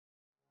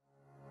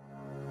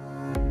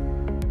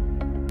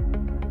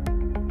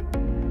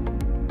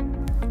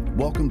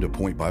Welcome to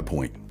Point by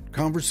Point,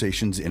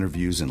 conversations,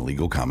 interviews, and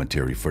legal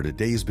commentary for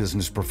today's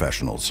business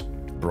professionals.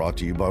 Brought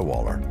to you by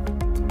Waller.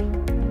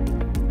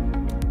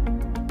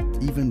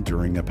 Even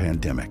during a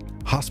pandemic,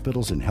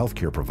 hospitals and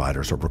healthcare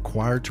providers are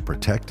required to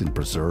protect and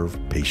preserve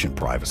patient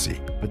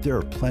privacy. But there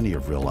are plenty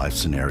of real-life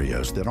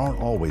scenarios that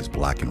aren't always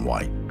black and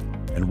white.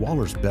 And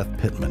Waller's Beth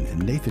Pitman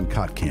and Nathan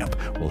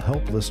Kottkamp will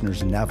help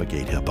listeners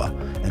navigate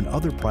HIPAA and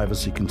other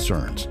privacy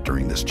concerns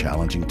during this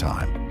challenging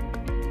time.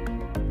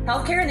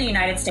 Healthcare in the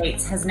United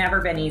States has never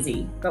been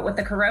easy, but with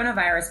the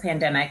coronavirus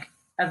pandemic,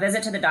 a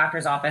visit to the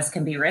doctor's office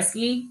can be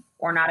risky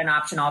or not an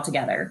option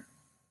altogether.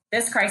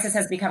 This crisis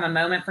has become a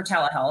moment for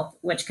telehealth,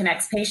 which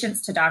connects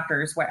patients to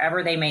doctors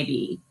wherever they may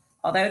be.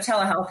 Although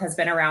telehealth has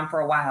been around for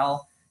a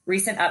while,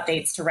 recent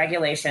updates to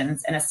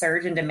regulations and a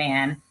surge in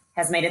demand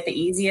has made it the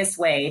easiest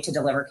way to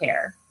deliver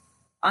care.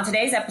 On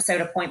today's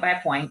episode of Point by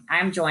Point,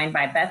 I'm joined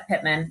by Beth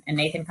Pitman and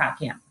Nathan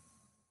Kottkamp.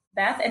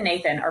 Beth and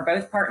Nathan are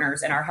both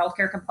partners in our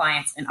healthcare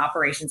compliance and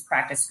operations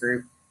practice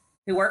group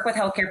who work with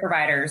healthcare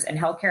providers and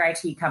healthcare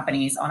IT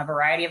companies on a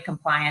variety of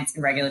compliance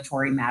and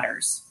regulatory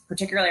matters,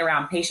 particularly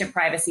around patient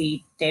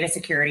privacy, data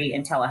security,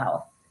 and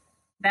telehealth.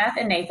 Beth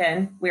and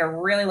Nathan, we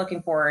are really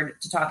looking forward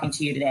to talking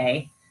to you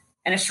today.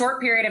 In a short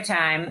period of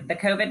time, the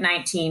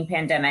COVID-19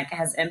 pandemic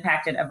has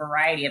impacted a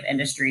variety of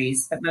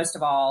industries, but most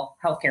of all,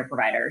 healthcare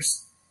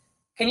providers.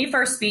 Can you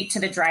first speak to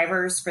the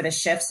drivers for the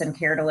shifts in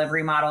care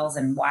delivery models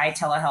and why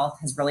telehealth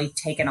has really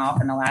taken off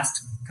in the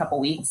last couple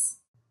weeks?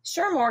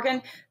 Sure,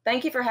 Morgan.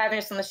 Thank you for having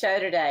us on the show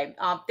today.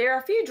 There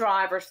are a few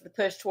drivers for the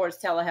push towards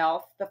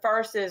telehealth. The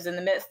first is in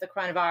the midst of the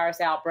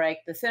coronavirus outbreak,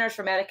 the Centers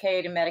for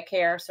Medicaid and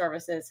Medicare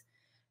Services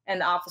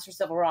and the Office for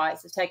Civil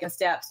Rights have taken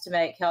steps to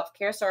make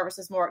healthcare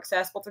services more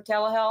accessible through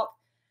telehealth,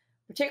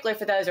 particularly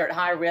for those who are at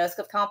high risk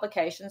of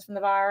complications from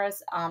the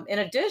virus. In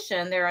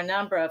addition, there are a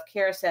number of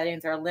care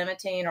settings that are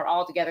limiting or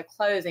altogether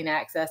closing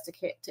access to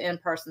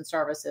in-person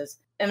services.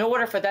 In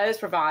order for those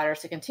providers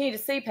to continue to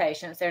see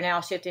patients, they're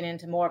now shifting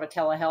into more of a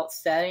telehealth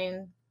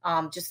setting.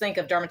 Just think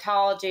of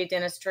dermatology,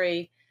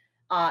 dentistry,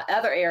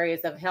 other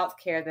areas of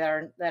healthcare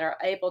that are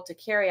able to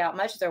carry out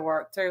much of their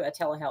work through a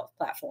telehealth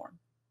platform.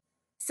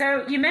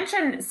 So you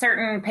mentioned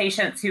certain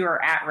patients who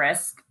are at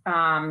risk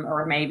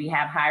or maybe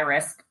have high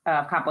risk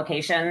of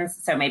complications.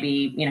 So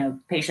maybe,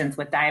 patients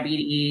with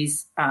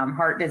diabetes,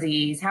 heart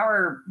disease. How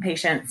are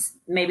patients,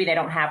 maybe they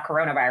don't have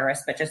coronavirus,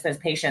 but just those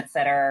patients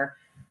that are,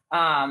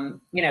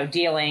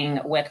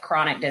 dealing with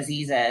chronic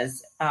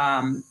diseases?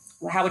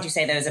 How would you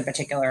say those in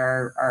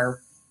particular are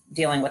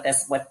dealing with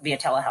this via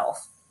telehealth?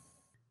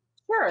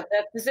 Sure.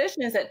 The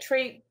physicians that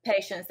treat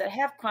patients that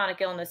have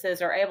chronic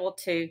illnesses are able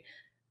to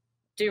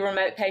do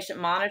remote patient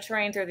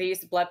monitoring through the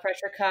use of blood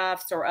pressure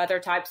cuffs or other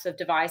types of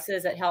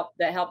devices that help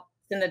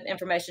send the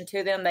information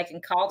to them. They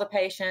can call the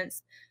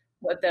patients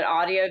with an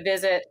audio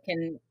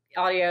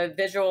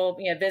visual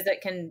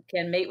visit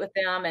can meet with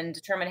them and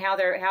determine how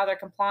they're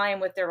complying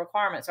with their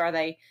requirements. Are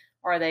they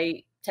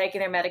taking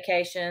their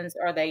medications?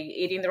 Are they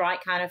eating the right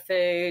kind of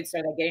foods?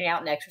 Are they getting out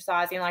and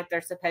exercising like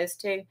they're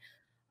supposed to?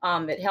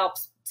 It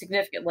helps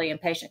significantly in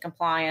patient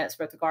compliance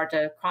with regard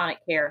to chronic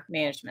care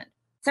management.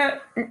 So,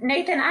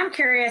 Nathan, I'm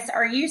curious,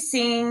 are you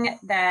seeing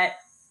that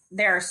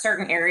there are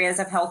certain areas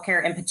of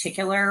healthcare in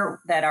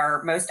particular that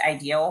are most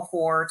ideal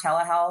for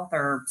telehealth,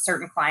 or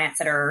certain clients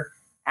that are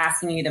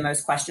asking you the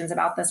most questions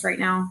about this right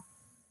now?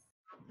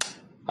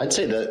 I'd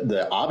say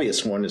the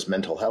obvious one is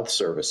mental health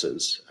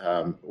services.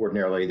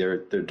 Ordinarily,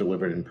 they're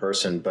delivered in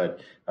person,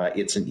 but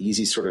it's an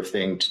easy sort of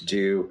thing to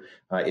do.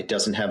 It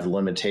doesn't have the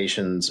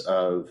limitations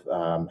of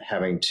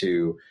having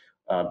to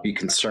be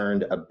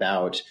concerned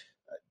about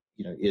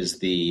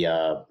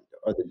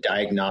are the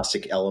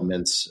diagnostic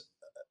elements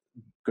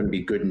going to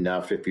be good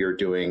enough if you're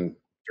doing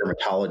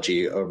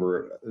dermatology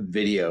over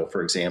video,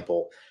 for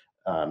example?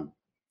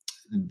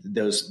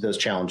 Those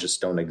challenges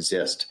don't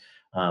exist.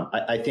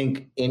 I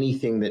think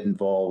anything that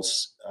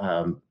involves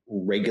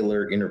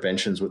regular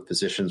interventions with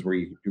physicians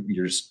where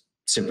you're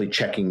simply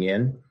checking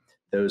in,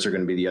 those are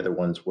going to be the other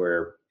ones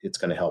where it's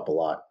going to help a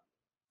lot.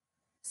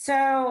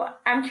 So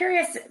I'm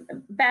curious,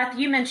 Beth,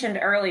 you mentioned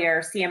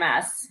earlier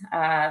CMS,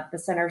 the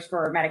Centers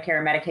for Medicare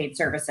and Medicaid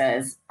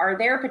Services. Are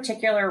there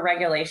particular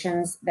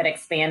regulations that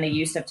expand the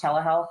use of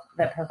telehealth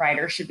that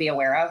providers should be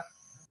aware of?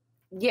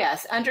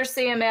 Yes, under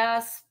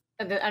CMS,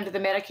 under the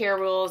Medicare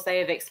rules, they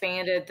have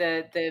expanded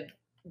the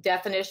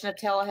definition of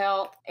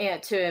telehealth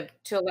and to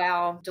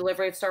allow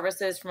delivery of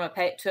services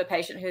to a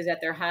patient who's at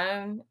their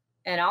home.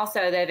 And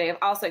also they've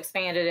also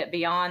expanded it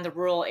beyond the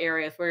rural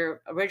areas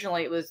where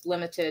originally it was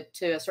limited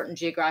to a certain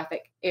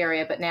geographic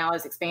area, but now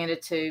is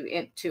expanded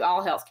to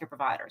all healthcare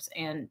providers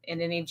and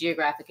in any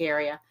geographic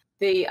area.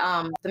 The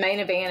main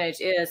advantage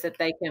is that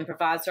they can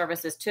provide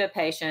services to a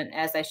patient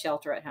as they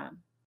shelter at home.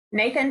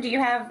 Nathan, do you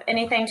have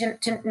anything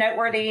to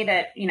noteworthy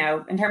that,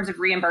 in terms of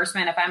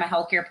reimbursement, if I'm a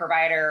healthcare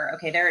provider,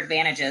 okay, there are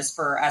advantages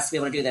for us to be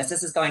able to do this.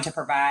 This is going to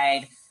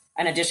provide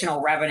an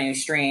additional revenue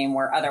stream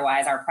where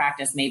otherwise our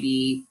practice may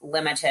be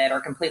limited or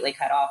completely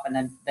cut off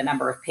in the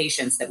number of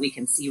patients that we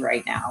can see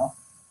right now.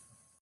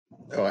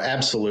 Oh,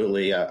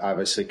 absolutely.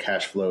 Obviously,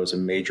 cash flow is a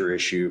major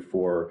issue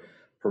for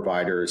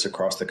providers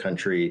across the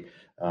country.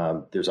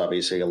 There's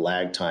obviously a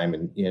lag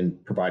time in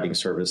providing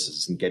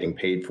services and getting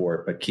paid for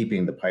it, but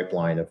keeping the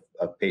pipeline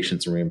of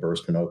patients and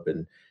reimbursement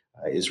open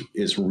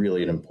is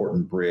really an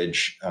important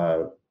bridge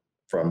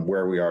from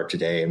where we are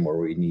today and where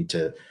we need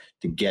to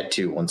get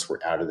to once we're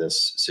out of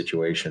this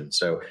situation.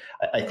 So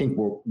I think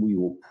we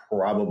will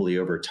probably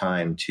over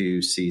time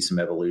to see some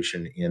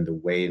evolution in the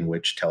way in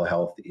which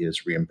telehealth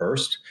is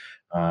reimbursed.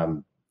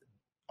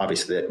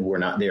 Obviously, that we're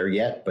not there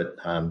yet, but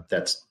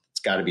it's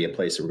got to be a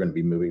place that we're going to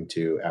be moving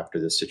to after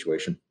this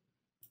situation.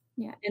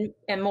 Yeah,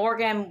 and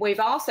Morgan, we've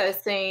also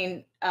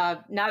seen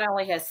not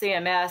only has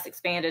CMS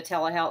expanded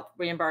telehealth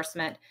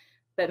reimbursement,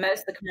 but most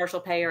of the commercial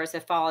payers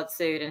have followed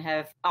suit and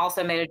have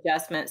also made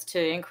adjustments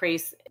to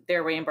increase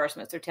their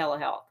reimbursements through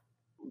telehealth.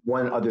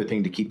 One other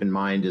thing to keep in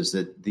mind is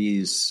that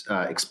these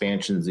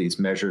expansions, these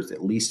measures,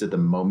 at least at the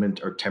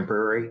moment, are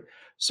temporary.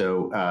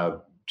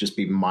 So just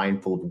be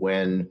mindful of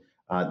when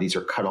these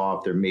are cut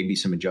off. There may be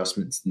some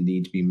adjustments that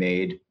need to be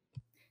made.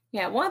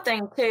 Yeah, one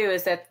thing too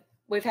is that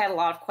we've had a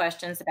lot of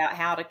questions about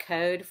how to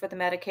code for the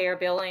Medicare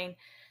billing,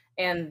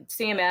 and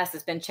CMS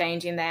has been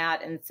changing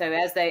that. And so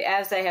as they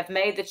have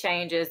made the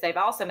changes, they've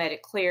also made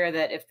it clear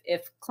that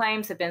if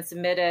claims have been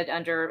submitted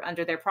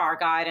under their prior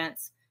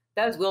guidance,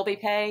 those will be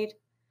paid,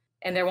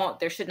 and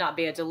there should not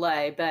be a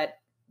delay. But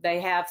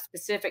they have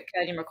specific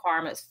coding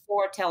requirements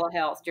for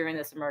telehealth during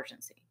this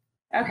emergency.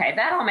 Okay,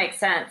 that all makes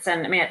sense.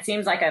 And I mean, it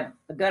seems like a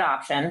good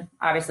option,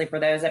 obviously, for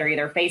those that are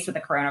either faced with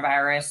the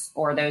coronavirus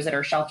or those that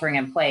are sheltering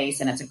in place.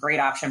 And it's a great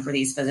option for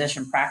these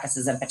physician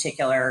practices in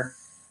particular.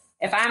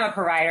 If I'm a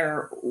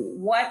provider,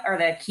 what are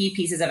the key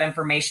pieces of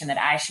information that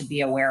I should be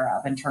aware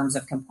of in terms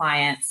of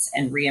compliance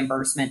and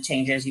reimbursement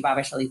changes? You've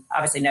obviously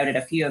noted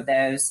a few of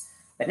those.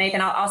 But Nathan,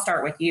 I'll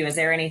start with you. Is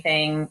there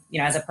anything,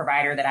 as a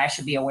provider that I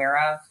should be aware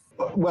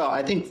of? Well,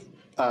 I think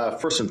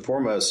first and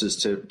foremost is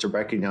to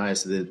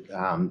recognize that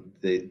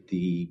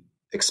the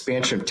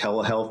expansion of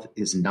telehealth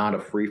is not a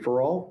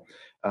free-for-all.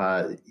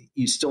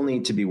 You still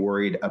need to be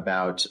worried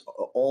about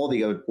all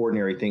the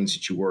ordinary things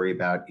that you worry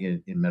about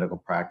in medical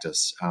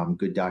practice.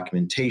 Good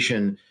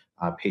documentation,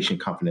 patient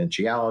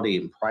confidentiality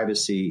and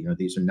privacy.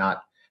 These are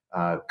not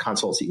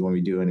consults that you want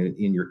to be doing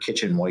in your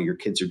kitchen while your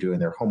kids are doing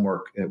their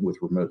homework with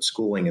remote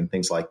schooling and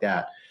things like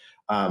that.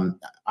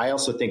 I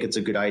also think it's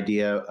a good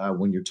idea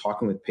when you're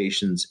talking with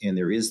patients and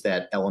there is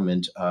that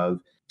element of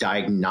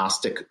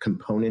diagnostic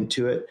component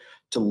to it,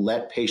 to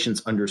let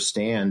patients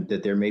understand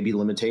that there may be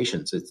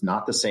limitations. It's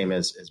not the same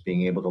as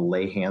being able to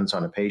lay hands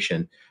on a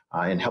patient,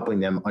 and helping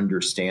them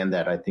understand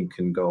that, I think,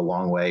 can go a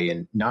long way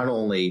in not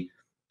only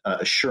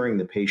assuring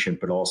the patient,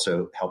 but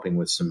also helping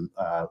with some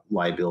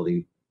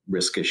liability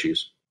risk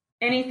issues.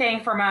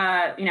 Anything from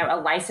a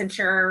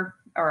licensure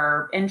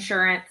or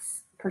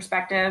insurance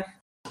perspective?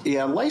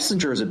 Yeah,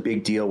 licensure is a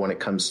big deal when it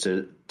comes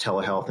to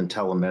telehealth and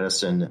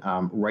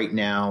telemedicine. Right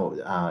now,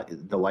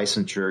 the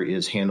licensure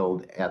is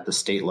handled at the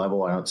state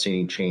level. I don't see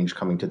any change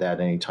coming to that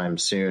anytime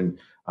soon.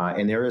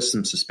 And there is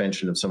some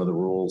suspension of some of the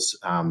rules,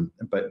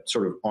 but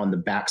sort of on the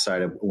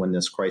backside of when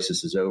this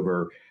crisis is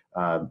over,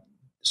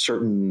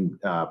 certain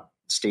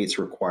states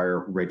require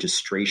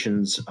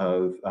registrations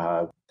of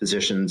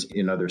physicians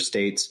in other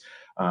states.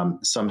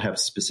 Some have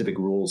specific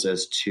rules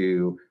as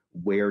to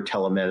where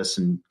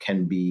telemedicine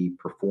can be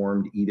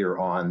performed either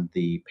on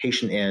the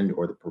patient end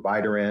or the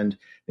provider end.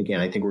 Again,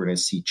 I think we're going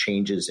to see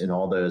changes in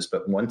all those.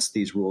 But once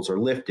these rules are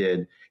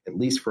lifted, at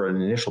least for an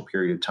initial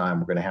period of time,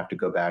 we're going to have to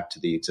go back to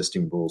the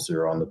existing rules that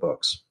are on the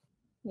books.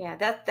 Yeah,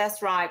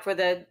 that's right.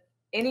 For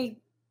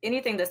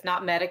anything that's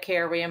not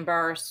Medicare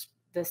reimbursed,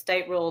 the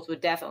state rules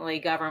would definitely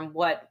govern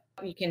what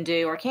you can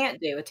do or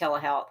can't do with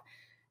telehealth.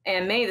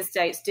 And many of the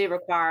states do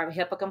require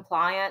HIPAA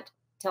compliant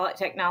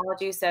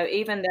technology. So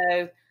even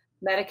though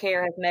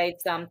Medicare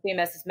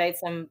CMS has made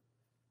some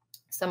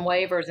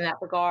waivers in that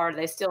regard,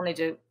 they still need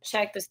to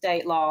check the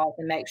state laws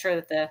and make sure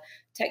that the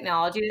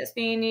technology that's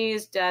being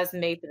used does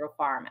meet the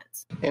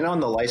requirements. And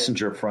on the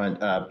licensure front,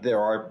 there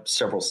are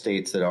several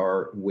states that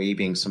are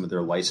waiving some of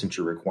their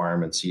licensure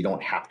requirements. You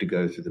don't have to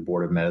go through the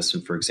Board of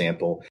Medicine, for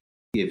example.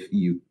 If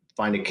you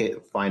find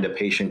a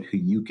patient who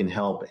you can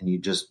help and you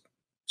just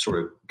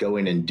sort of go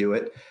in and do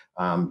it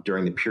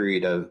during the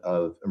period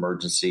of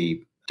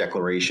emergency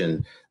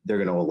declaration, they're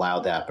going to allow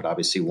that. But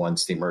obviously,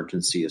 once the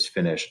emergency is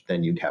finished,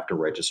 then you'd have to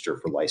register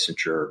for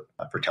licensure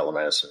for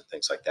telemedicine and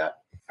things like that.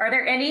 Are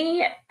there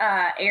any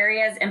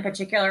areas in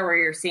particular where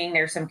you're seeing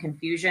there's some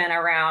confusion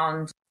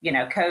around,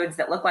 codes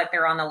that look like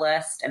they're on the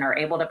list and are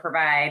able to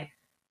provide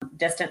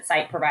distant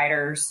site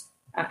providers?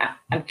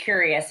 I'm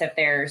curious if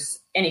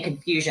there's any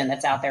confusion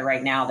that's out there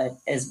right now that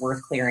is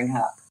worth clearing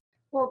up.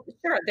 Well,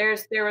 sure.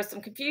 There was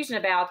some confusion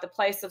about the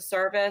place of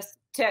service.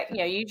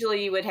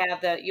 Usually you would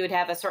have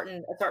a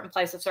certain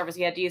place of service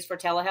you had to use for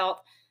telehealth,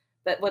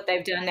 but what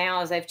they've done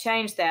now is they've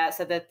changed that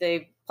so that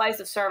the place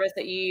of service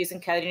that you use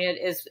in coding it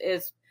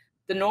is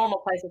the normal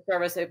place of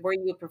service where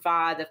you would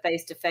provide the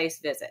face-to-face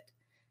visit,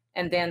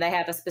 and then they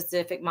have a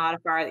specific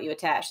modifier that you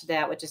attach to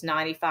that, which is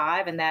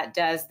 95, and that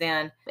does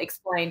then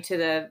explain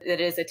that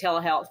it is a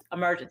telehealth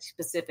emergency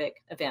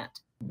specific event.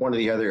 One of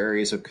the other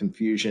areas of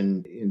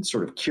confusion in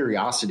sort of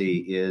curiosity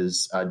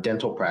is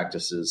dental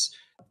practices.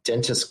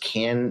 Dentists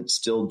can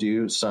still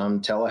do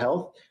some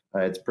telehealth.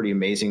 It's pretty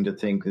amazing to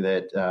think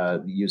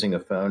that using a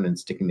phone and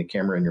sticking the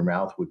camera in your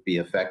mouth would be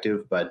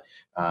effective, but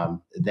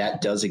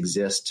that does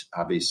exist.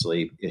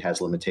 Obviously, it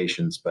has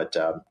limitations, but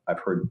I've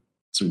heard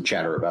some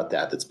chatter about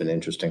that that's been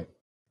interesting.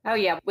 Oh,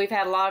 yeah. We've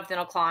had a lot of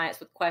dental clients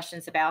with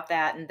questions about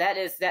that, and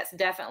that's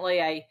definitely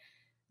a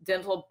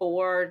dental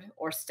board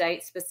or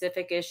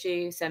state-specific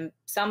issue.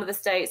 Some of the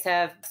states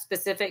have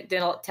specific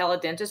dental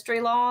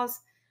teledentistry laws,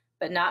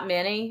 but not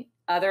many.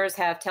 Others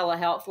have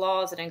telehealth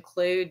laws that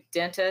include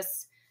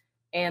dentists,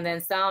 and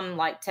then some,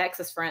 like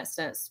Texas, for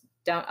instance,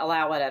 don't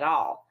allow it at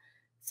all.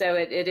 So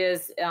it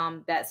is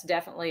that's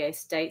definitely a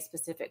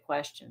state-specific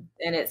question,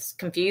 and it's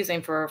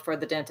confusing for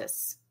the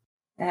dentists.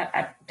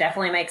 That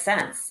definitely makes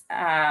sense.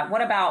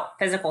 What about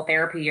physical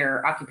therapy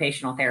or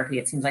occupational therapy?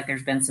 It seems like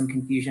there's been some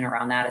confusion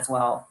around that as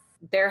well.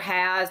 There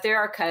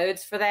are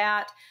codes for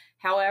that.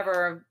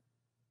 However,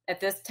 at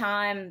this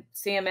time,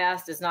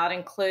 CMS does not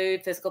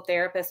include physical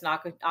therapists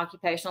and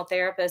occupational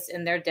therapists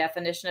in their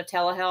definition of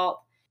telehealth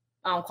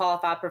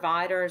qualified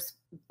providers,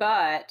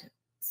 but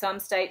some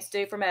states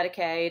do for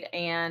Medicaid,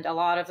 and a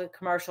lot of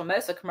most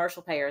of the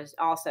commercial payers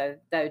also,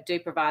 though, do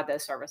provide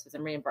those services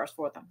and reimburse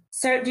for them.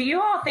 So do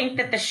you all think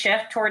that the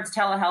shift towards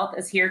telehealth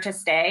is here to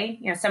stay?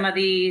 You know, some of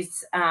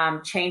these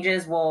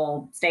changes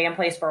will stay in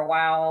place for a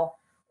while,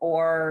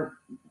 or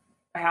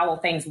how will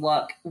things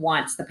look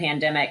once the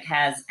pandemic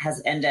has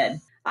ended?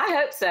 I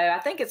hope so. I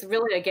think it's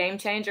really a game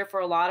changer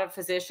for a lot of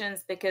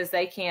physicians because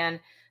they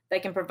can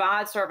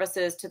provide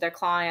services to their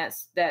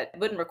clients that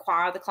wouldn't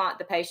require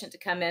the patient to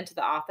come into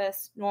the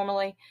office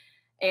normally.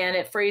 And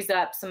it frees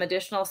up some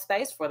additional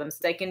space for them. So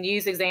they can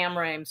use exam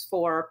rooms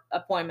for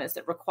appointments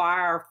that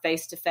require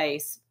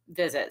face-to-face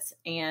visits.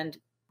 And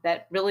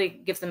that really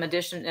gives them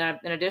an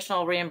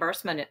additional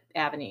reimbursement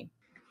avenue.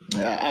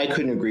 I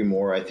couldn't agree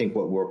more. I think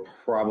what we're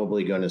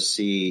probably going to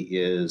see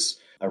is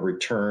a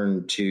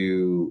return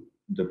to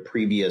the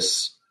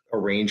previous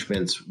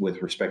arrangements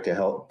with respect to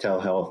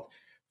telehealth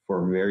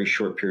for a very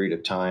short period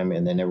of time,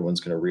 and then everyone's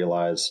going to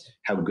realize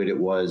how good it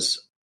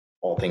was,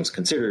 all things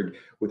considered,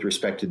 with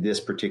respect to this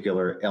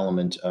particular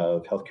element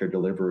of healthcare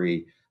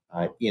delivery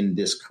in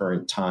this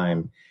current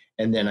time.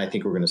 And then I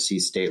think we're going to see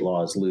state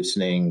laws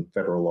loosening,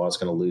 federal law is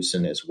going to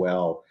loosen as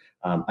well.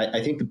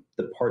 I think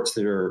the parts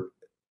that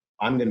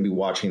I'm going to be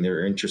watching that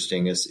are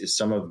interesting is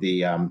some of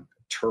the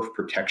turf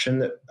protection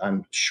that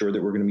I'm sure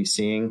that we're going to be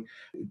seeing.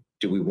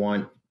 Do we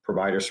want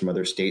providers from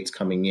other states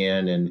coming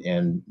in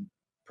and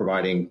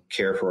providing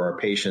care for our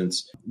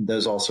patients?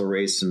 Those also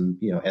raise some,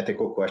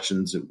 ethical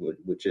questions,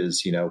 which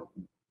is,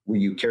 were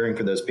you caring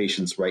for those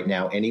patients right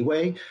now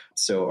anyway?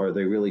 So are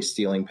they really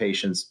stealing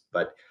patients?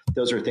 But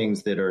those are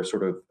things that are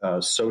sort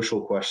of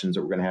social questions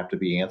that we're going to have to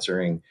be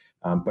answering.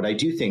 But I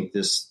do think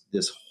this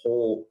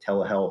whole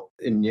telehealth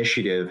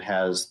initiative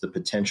has the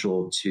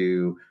potential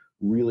to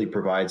really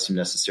provide some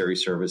necessary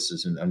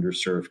services in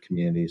underserved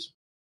communities.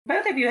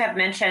 Both of you have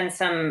mentioned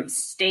some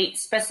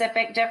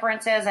state-specific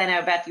differences. I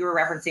know, Beth, you were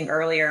referencing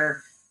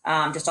earlier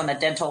just on the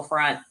dental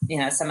front,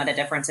 some of the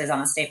differences on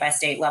a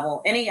state-by-state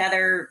level. Any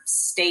other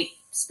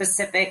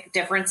state-specific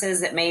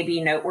differences that may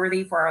be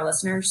noteworthy for our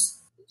listeners?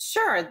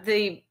 Sure.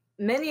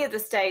 Many of the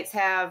states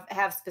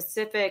have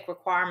specific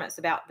requirements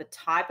about the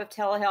type of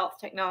telehealth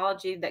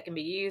technology that can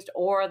be used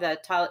or the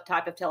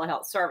type of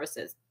telehealth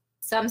services.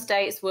 Some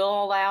states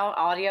will allow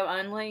audio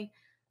only.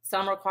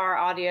 Some require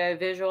audio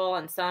visual,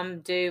 and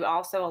some do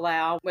also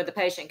allow where the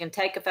patient can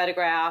take a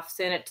photograph,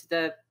 send it to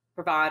the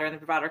provider, and the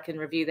provider can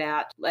review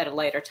that at a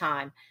later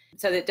time.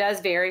 So it does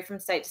vary from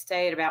state to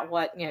state about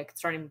what,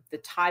 concerning the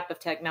type of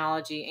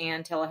technology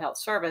and telehealth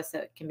service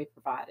that can be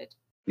provided.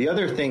 The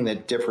other thing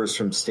that differs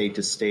from state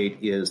to state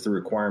is the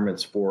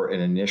requirements for an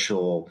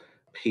initial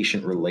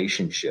patient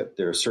relationship.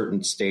 There are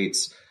certain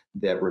states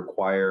that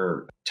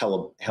require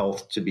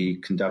telehealth to be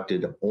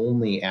conducted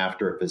only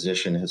after a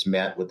physician has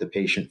met with the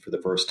patient for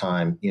the first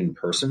time in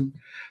person.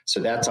 So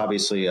that's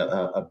obviously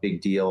a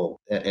big deal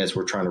as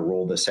we're trying to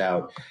roll this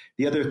out.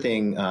 The other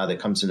thing that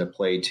comes into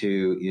play,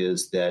 too,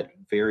 is that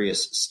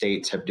various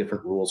states have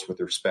different rules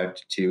with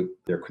respect to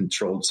their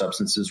controlled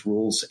substances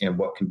rules and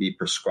what can be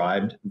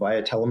prescribed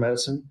via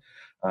telemedicine.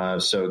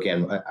 So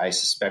again, I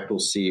suspect we'll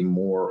see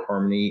more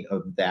harmony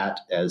of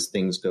that as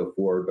things go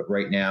forward. But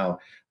right now,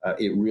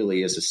 it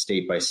really is a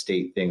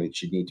state-by-state thing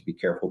that you need to be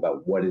careful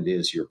about what it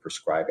is you're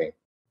prescribing.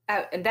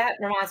 Oh, and that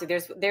reminds me,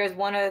 there's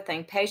one other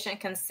thing, patient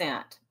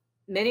consent.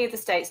 Many of the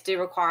states do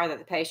require that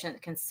the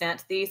patient consent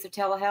to the use of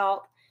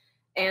telehealth.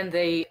 And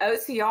the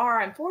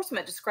OCR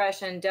enforcement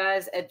discretion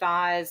does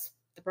advise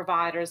the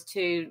providers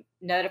to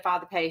notify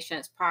the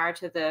patients prior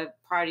to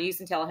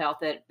using telehealth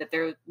that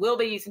there will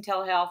be using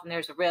telehealth and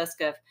there's a risk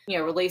of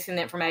releasing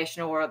the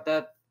information or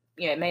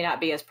it may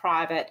not be as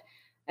private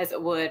as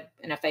it would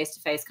in a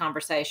face-to-face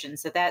conversation.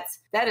 So that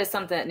is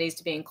something that needs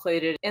to be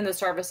included in the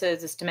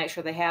services, is to make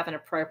sure they have an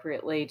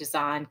appropriately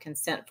designed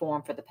consent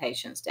form for the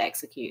patients to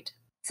execute.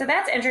 So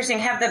that's interesting.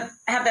 Have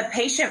the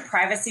patient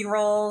privacy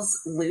rules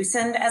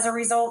loosened as a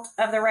result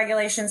of the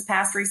regulations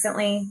passed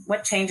recently?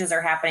 What changes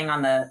are happening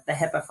on the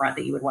HIPAA front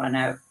that you would want to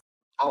know?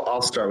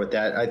 I'll start with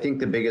that. I think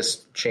the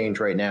biggest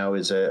change right now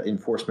is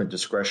enforcement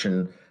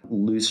discretion,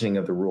 loosening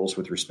of the rules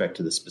with respect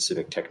to the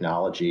specific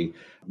technology.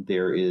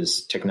 There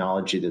is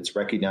technology that's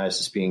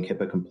recognized as being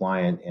HIPAA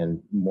compliant,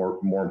 and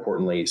more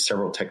importantly,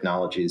 several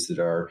technologies that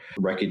are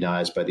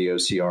recognized by the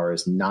OCR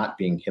as not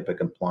being HIPAA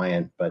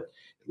compliant, but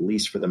at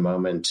least for the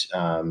moment,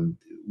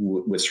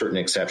 with certain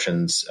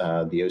exceptions,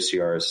 the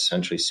OCR has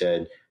essentially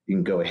said you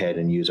can go ahead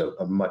and use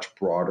a much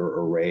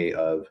broader array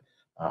of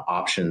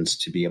options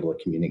to be able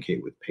to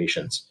communicate with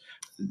patients.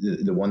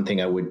 The one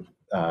thing I would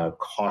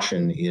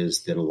caution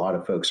is that a lot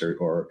of folks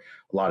or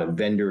a lot of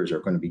vendors are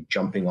going to be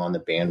jumping on the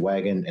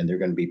bandwagon, and they're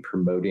going to be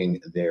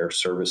promoting their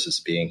services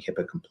being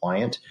HIPAA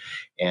compliant.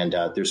 And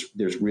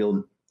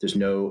there's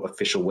no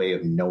official way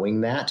of knowing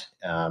that.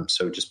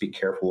 So just be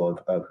careful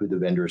of who the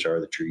vendors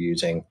are that you're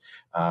using,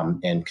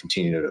 and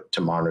continue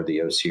to monitor the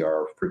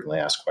OCR frequently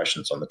asked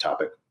questions on the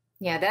topic.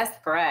 Yeah, that's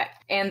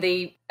correct. And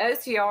the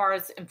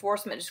OCR's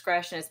enforcement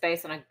discretion is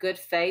based on a good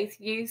faith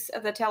use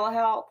of the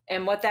telehealth.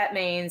 And what that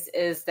means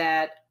is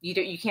that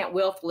you can't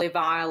willfully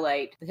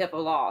violate the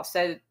HIPAA law.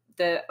 So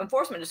the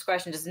enforcement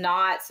discretion does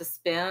not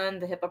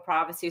suspend the HIPAA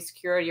privacy,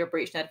 security, or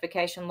breach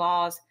notification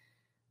laws,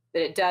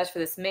 but it does for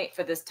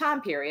this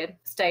time period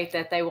state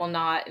that they will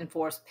not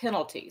enforce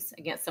penalties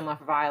against someone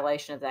for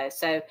violation of those.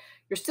 So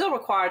you're still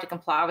required to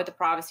comply with the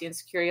privacy and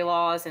security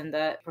laws and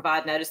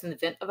provide notice in the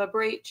event of a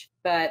breach.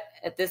 But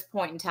at this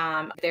point in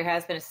time, there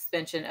has been a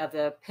suspension of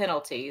the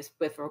penalties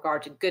with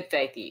regard to good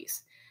faith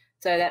use.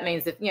 So that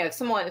means that,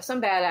 if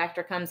some bad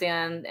actor comes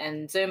in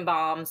and Zoom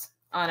bombs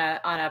on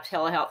a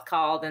telehealth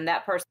call, then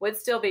that person would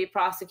still be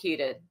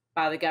prosecuted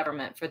by the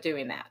government for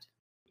doing that.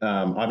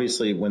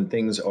 Obviously, when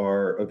things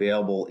are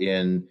available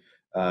in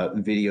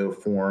video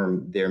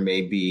form, there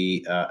may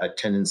be a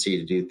tendency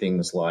to do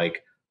things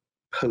like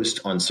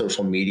post on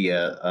social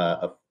media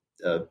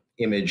a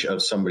image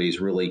of somebody's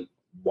really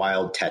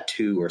wild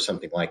tattoo or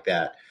something like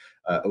that.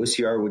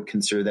 OCR would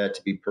consider that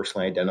to be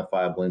personally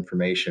identifiable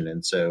information.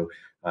 And so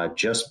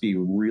just be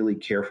really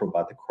careful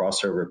about the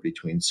crossover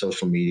between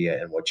social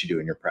media and what you do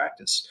in your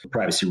practice. The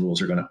privacy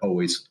rules are going to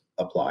always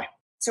apply.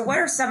 So what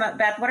are some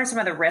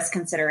of the risk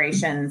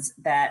considerations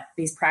that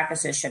these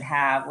practices should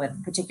have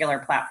with particular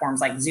platforms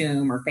like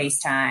Zoom or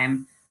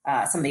FaceTime,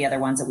 some of the other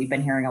ones that we've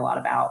been hearing a lot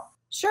about?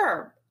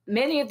 Sure.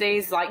 Many of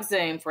these, like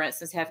Zoom, for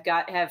instance,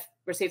 have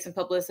received some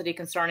publicity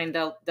concerning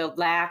the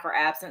lack or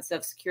absence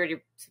of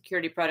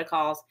security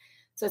protocols.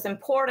 So it's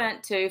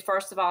important to,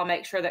 first of all,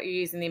 make sure that you're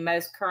using the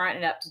most current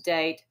and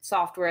up-to-date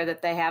software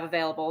that they have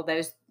available.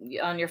 Those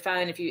on your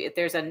phone, if you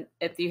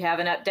have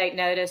an update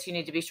notice, you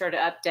need to be sure to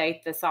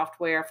update the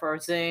software for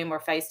Zoom or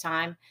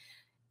FaceTime,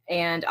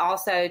 and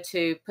also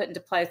to put into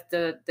place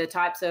the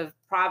types of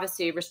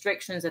privacy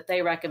restrictions that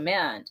they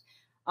recommend.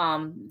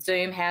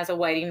 Zoom has a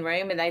waiting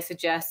room, and they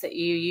suggest that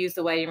you use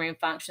the waiting room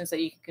function so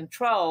you can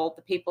control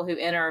the people who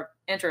enter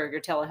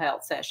your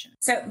telehealth session.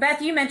 So, Beth,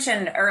 you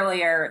mentioned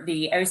earlier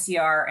the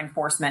OCR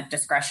enforcement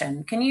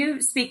discretion. Can you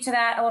speak to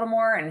that a little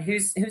more, and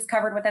who's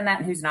covered within that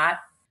and who's not?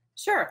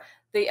 Sure.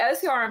 The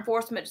OCR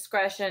enforcement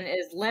discretion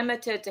is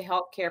limited to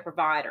healthcare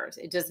providers.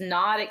 It does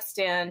not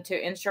extend to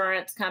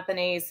insurance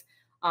companies.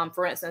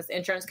 For instance,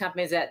 insurance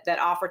companies that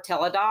offer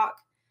teledoc.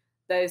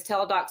 Those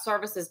teledoc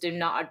services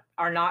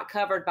are not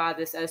covered by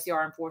this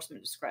OCR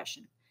enforcement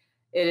discretion.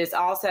 It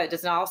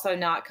does also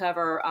not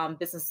cover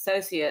business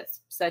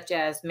associates such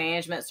as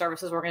management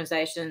services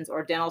organizations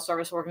or dental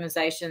service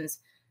organizations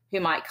who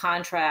might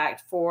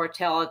contract for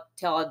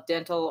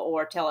teledental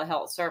or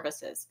telehealth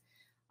services.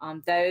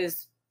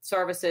 Those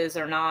services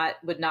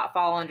would not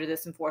fall under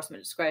this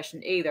enforcement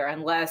discretion either,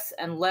 unless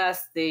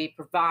the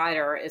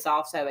provider is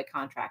also a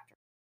contractor.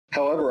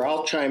 However,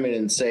 I'll chime in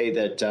and say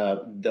that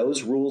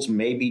those rules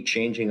may be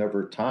changing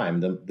over time.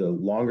 The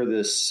longer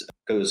this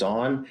goes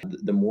on,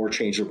 the more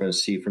change we're going to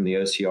see from the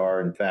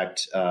OCR. In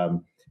fact,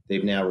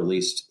 they've now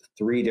released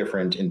 3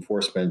 different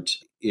enforcement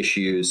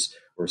issues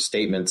or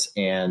statements,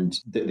 and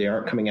they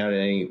aren't coming out at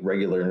any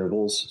regular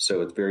intervals. So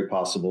it's very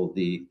possible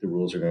the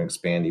rules are going to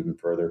expand even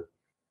further.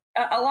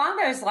 Along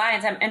those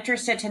lines, I'm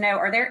interested to know,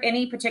 are there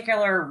any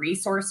particular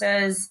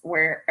resources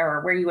where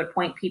you would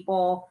point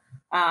people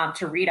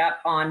to read up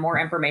on more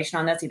information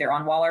on this, either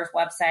on Waller's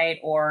website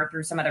or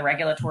through some of the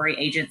regulatory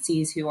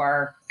agencies who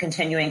are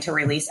continuing to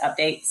release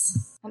updates?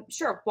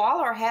 Sure.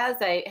 Waller has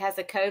a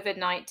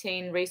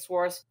COVID-19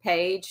 resource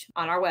page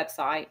on our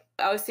website.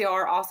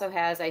 OCR also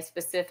has a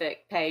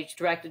specific page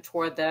directed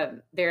toward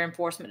their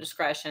enforcement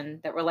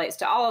discretion that relates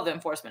to all of the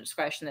enforcement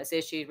discretion that's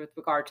issued with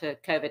regard to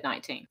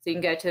COVID-19. So you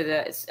can go to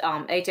the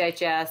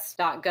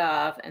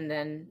hhs.gov and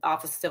then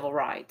Office of Civil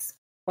Rights.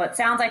 Well, it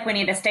sounds like we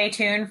need to stay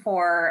tuned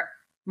for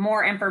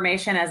more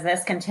information as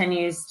this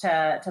continues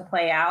to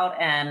play out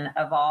and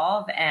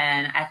evolve.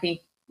 And I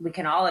think we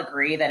can all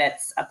agree that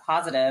it's a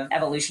positive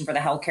evolution for the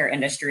healthcare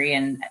industry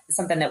and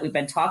something that we've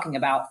been talking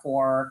about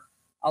for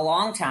a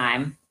long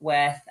time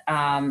with,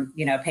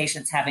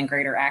 patients having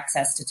greater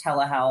access to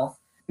telehealth.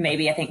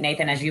 Maybe, I think,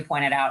 Nathan, as you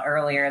pointed out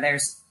earlier,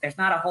 there's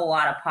not a whole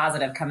lot of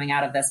positive coming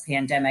out of this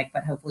pandemic,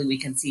 but hopefully we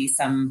can see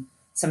some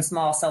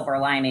small silver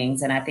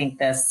linings. And I think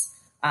this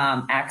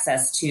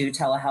access to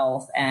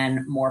telehealth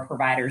and more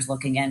providers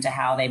looking into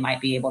how they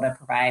might be able to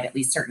provide at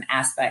least certain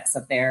aspects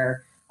of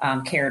their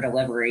care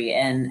delivery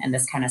in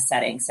this kind of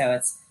setting. So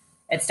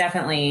it's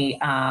definitely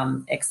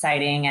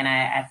exciting. And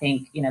I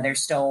think,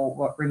 there's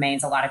still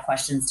remains a lot of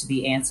questions to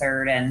be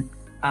answered. And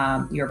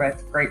you're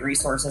both great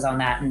resources on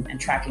that and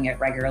tracking it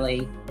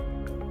regularly.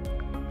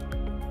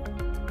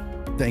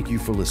 Thank you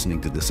for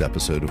listening to this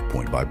episode of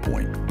Point by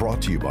Point,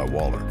 brought to you by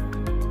Waller.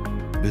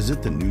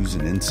 Visit the News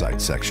and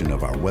Insights section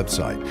of our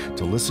website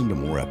to listen to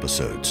more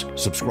episodes,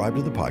 subscribe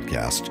to the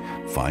podcast,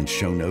 find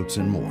show notes,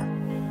 and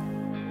more.